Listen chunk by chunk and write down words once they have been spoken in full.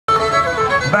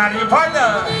Bow to your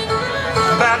partner,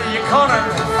 bow to your corner,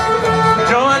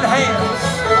 join hands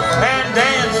and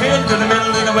dance into the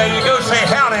middle, and away you go, say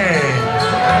howdy.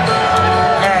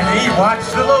 And watch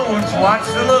the little ones, watch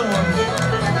the little ones.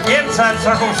 Inside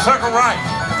circle, circle right,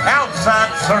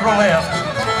 outside circle left.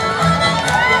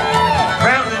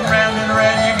 Round and round and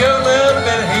around you go, a little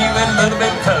bit of heaving, a little bit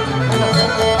of toe.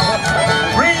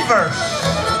 Reverse,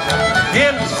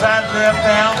 inside left,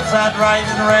 outside right,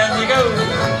 and around you go.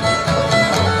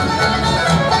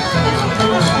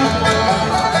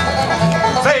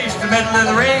 Face the middle of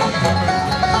the ring,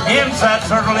 inside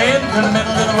circle in, to the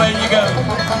middle of the way you go.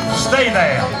 Stay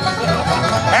there.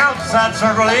 Outside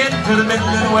circle in, to the middle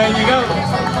of the way you go.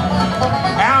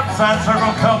 Outside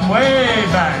circle, come way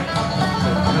back.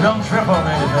 Don't trip on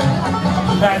anything.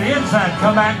 That inside,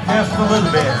 come back just a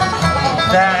little bit.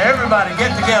 Now everybody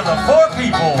get together, 4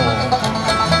 people.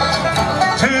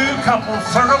 2 couples,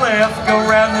 circle left, go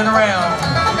round and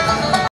around.